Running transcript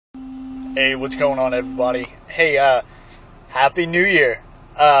Hey, what's going on, everybody? Hey, Happy New Year.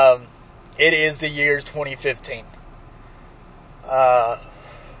 It is the year 2015.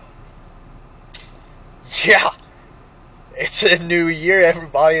 Yeah, it's a new year,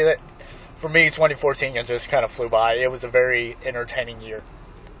 everybody. For me, 2014 it just kind of flew by. It was a very entertaining year.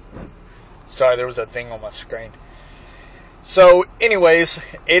 Sorry, there was a thing on my screen. So, anyways,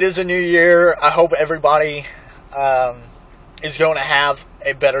 it is a new year. I hope everybody is going to have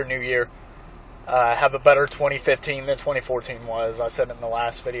a better new year. Have a better 2015 than 2014 was. I said in the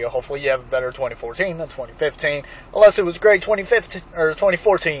last video. Hopefully you have a better 2014 than 2015. Unless it was great 2015 or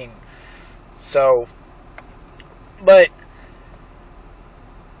 2014. So, but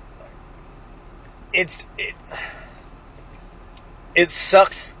it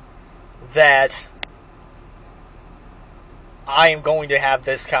sucks that I am going to have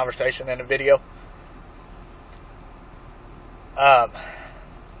this conversation in a video.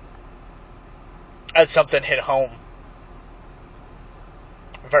 As something hit home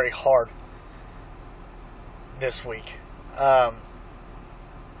very hard this week.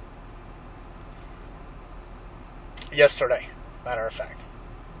 Yesterday, matter of fact.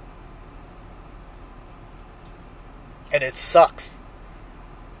 And it sucks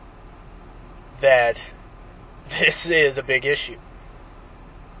that this is a big issue.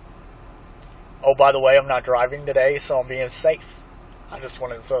 Oh, by the way, I'm not driving today, so I'm being safe. I just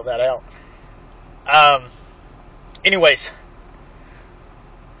wanted to throw that out. Anyways,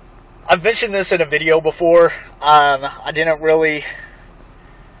 I've mentioned this in a video before. I didn't really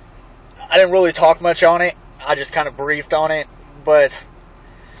talk much on it. I just kind of briefed on it, but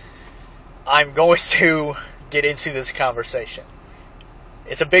I'm going to get into this conversation.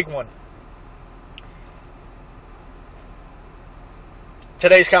 It's a big one.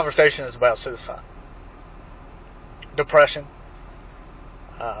 Today's conversation is about suicide, depression,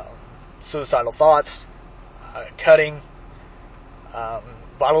 suicidal thoughts, cutting,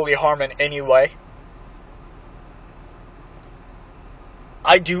 bodily harm in any way.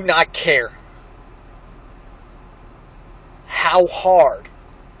 I do not care how hard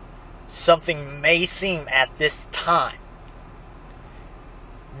something may seem at this time.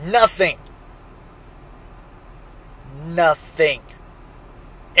 Nothing. Nothing.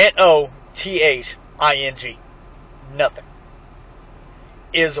 Nothing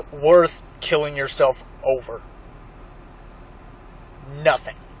is worth killing yourself over.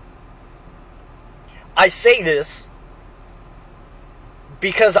 Nothing. I say this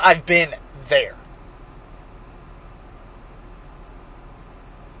because I've been there.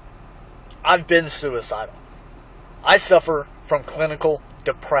 I've been suicidal. I suffer from clinical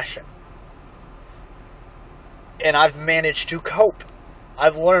depression. And I've managed to cope.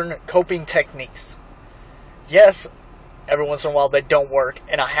 I've learned coping techniques. Yes, every once in a while they don't work,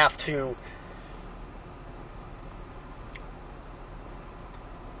 and I have to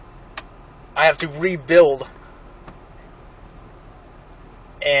rebuild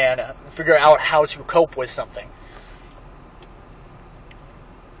and figure out how to cope with something.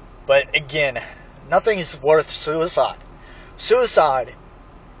 But again, nothing is worth suicide. Suicide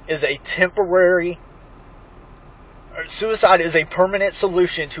is a permanent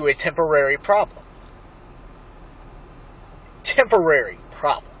solution to a temporary problem. Temporary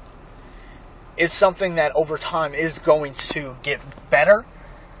problem. It's something that over time is going to get better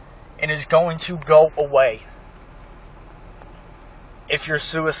and is going to go away. If you're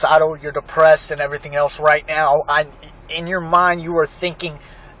suicidal, you're depressed and everything else right now, in your mind you are thinking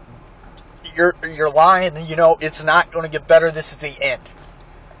you're lying, it's not going to get better, this is the end.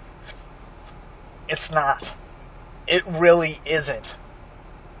 It's not. It really isn't.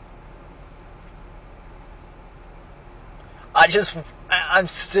 I'm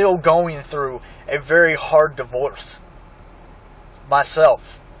still going through a very hard divorce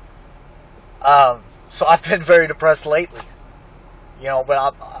myself. So I've been very depressed lately.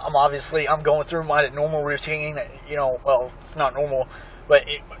 But I'm going through my normal routine. Well, it's not normal, but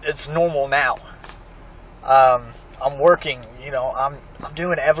it's normal now. I'm working. I'm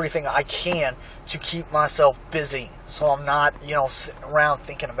doing everything I can to keep myself busy, so I'm not, sitting around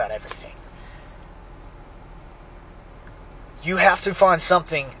thinking about everything. You have to find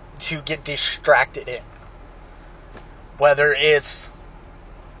something to get distracted in. Whether it's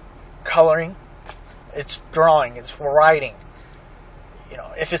coloring, it's drawing, it's writing.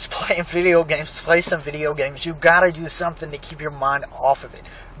 If it's playing video games, play some video games. You gotta do something to keep your mind off of it.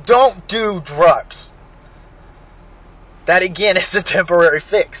 Don't do drugs. That again is a temporary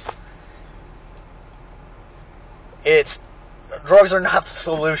fix. Drugs are not the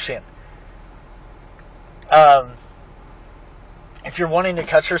solution. If you're wanting to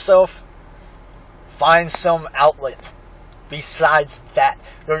cut yourself, Find some outlet besides that.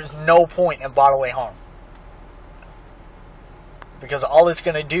 There's no point in bodily harm. Because all it's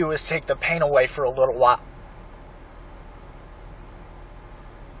going to do is take the pain away for a little while.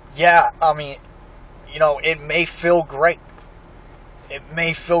 Yeah, I mean, you know, it may feel great. It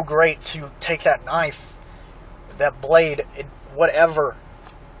may feel great to take that knife, that blade, whatever,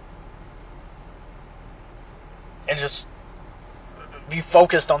 and just be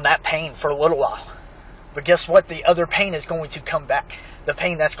focused on that pain for a little while. But guess what? The other pain is going to come back. The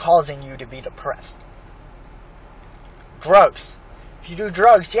pain that's causing you to be depressed. Drugs. If you do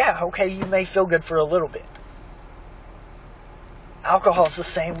drugs, yeah, okay, you may feel good for a little bit. Alcohol is the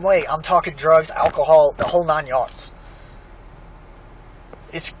same way. I'm talking drugs, alcohol, the whole 9 yards.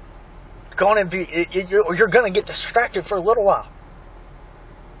 It's going to be, you're going to get distracted for a little while.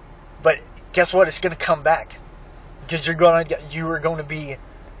 But guess what? It's going to come back. Because you are going to be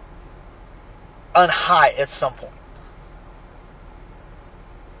on high at some point.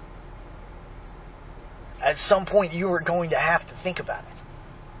 At some point, you are going to have to think about it.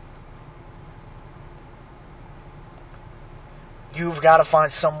 You've got to find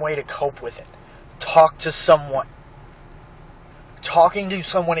some way to cope with it. Talk to someone. Talking to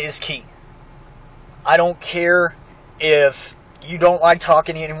someone is key. I don't care if you don't like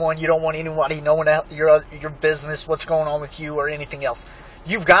talking to anyone, you don't want anybody knowing your business, what's going on with you, or anything else.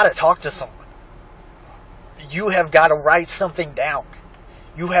 You've got to talk to someone. You have got to write something down.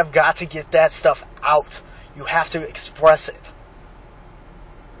 You have got to get that stuff out. You have to express it.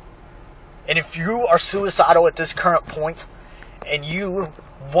 And if you are suicidal at this current point, and you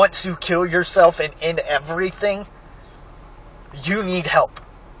want to kill yourself and end everything, you need help.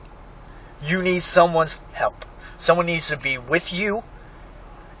 You need someone's help. Someone needs to be with you.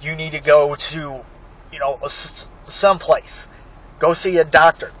 You need to go to, you know, someplace. Go see a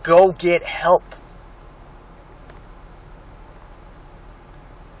doctor. Go get help.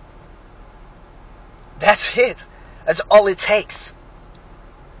 That's it. That's all it takes.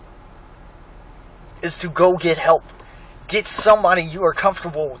 Is to go get help. Get somebody you are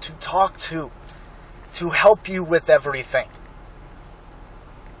comfortable to talk to help you with everything.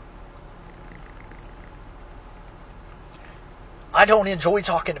 I don't enjoy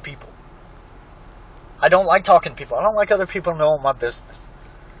talking to people. I don't like talking to people. I don't like other people knowing my business.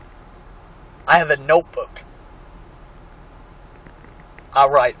 I have a notebook. I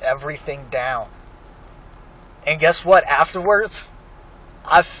write everything down. And guess what? Afterwards,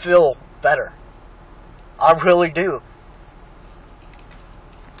 I feel better. I really do.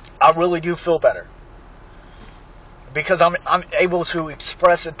 I really do feel better. Because I'm able to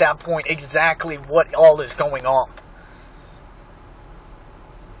express at that point exactly what all is going on.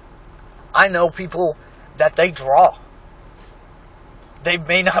 I know people that they draw. They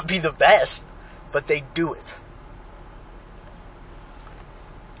may not be the best, but they do it.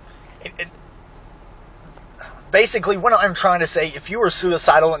 Basically, what I'm trying to say, if you are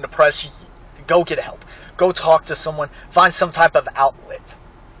suicidal and depressed, go get help. Go talk to someone. Find some type of outlet.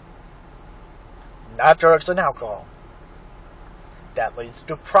 Not drugs and alcohol. That leads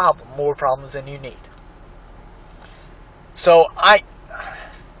to more problems than you need. So, I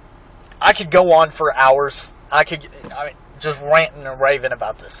could go on for hours. I mean, just ranting and raving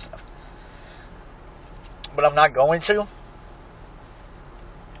about this stuff. But I'm not going to.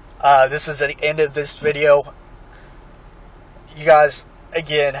 This is the end of this video. You guys,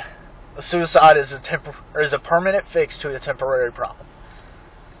 again, suicide is a permanent fix to a temporary problem.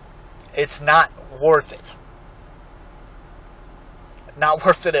 It's not worth it. Not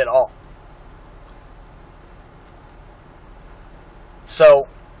worth it at all. So,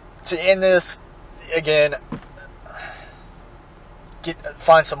 to end this, again,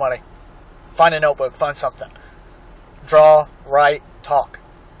 find somebody. Find a notebook. Find something. Draw, write, talk.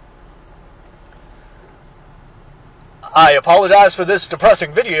 I apologize for this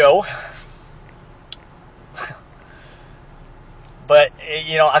depressing video. But,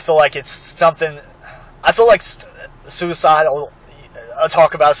 you know, I feel like it's something... I feel like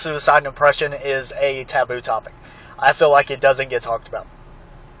talk about suicide and depression is a taboo topic. I feel like it doesn't get talked about.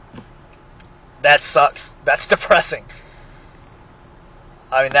 That sucks. That's depressing.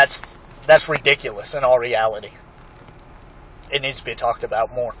 I mean, that's ridiculous in all reality. It needs to be talked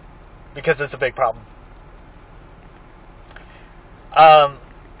about more. Because it's a big problem.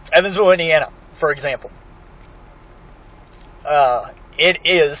 Evansville, Indiana, for example. It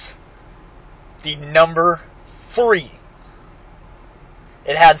is the number 3.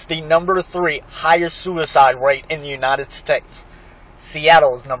 It has the number 3 highest suicide rate in the United States.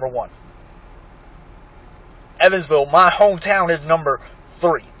 Seattle is number 1. Evansville, my hometown, is number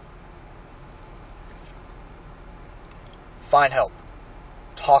 3. find help.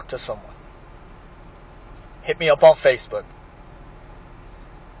 Talk to someone. Hit me up on Facebook.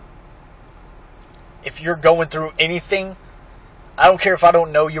 If you're going through anything, I don't care if I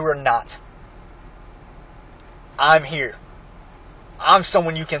don't know you or not. I'm here. I'm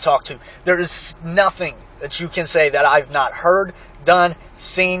someone you can talk to. There is nothing that you can say that I've not heard, done,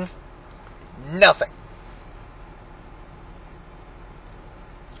 seen. Nothing.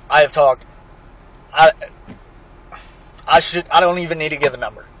 I have talked. I don't even need to give a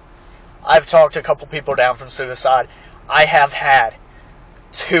number. I've talked a couple people down from suicide. I have had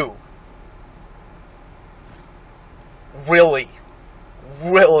 2 really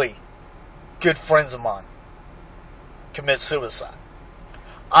good friends of mine commit suicide.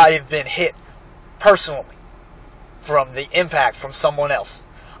 I've been hit personally from the impact from someone else.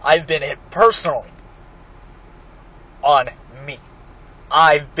 I've been hit personally on me.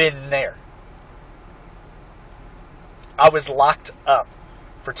 I've been there. I was locked up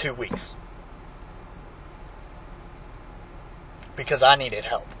for 2 weeks because I needed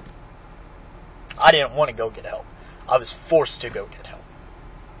help. I didn't want to go get help. I was forced to go get help.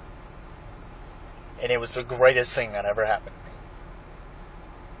 And it was the greatest thing that ever happened to me.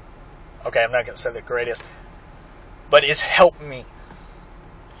 Okay, I'm not going to say the greatest, but it's helped me.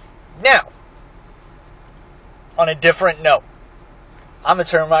 Now, on a different note, I'm going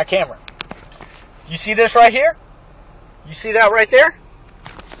to turn my camera. You see this right here? You see that right there?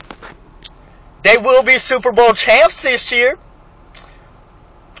 They will be Super Bowl champs this year.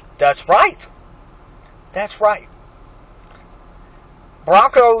 That's right. That's right.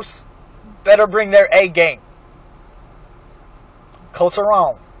 Broncos better bring their A game. Colts are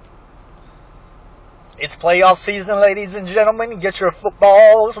on. It's playoff season, ladies and gentlemen. Get your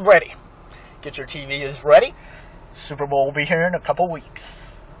footballs ready. Get your TVs ready. Super Bowl will be here in a couple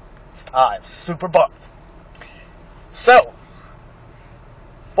weeks. I'm super pumped. So,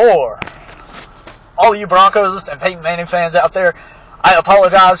 for all you Broncos and Peyton Manning fans out there, I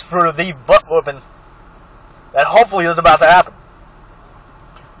apologize for the butt whooping that hopefully is about to happen.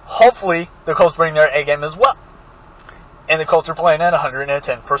 Hopefully, the Colts bring their A game as well. And the Colts are playing at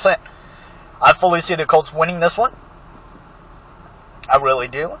 110%. I fully see the Colts winning this one. I really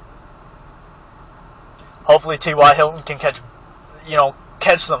do. Hopefully T.Y. Hilton can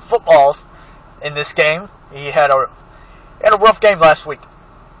catch some footballs in this game. He had a rough game last week.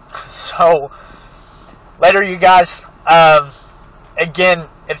 So, later you guys. Again,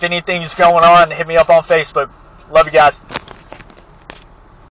 if anything's going on, hit me up on Facebook. Love you guys.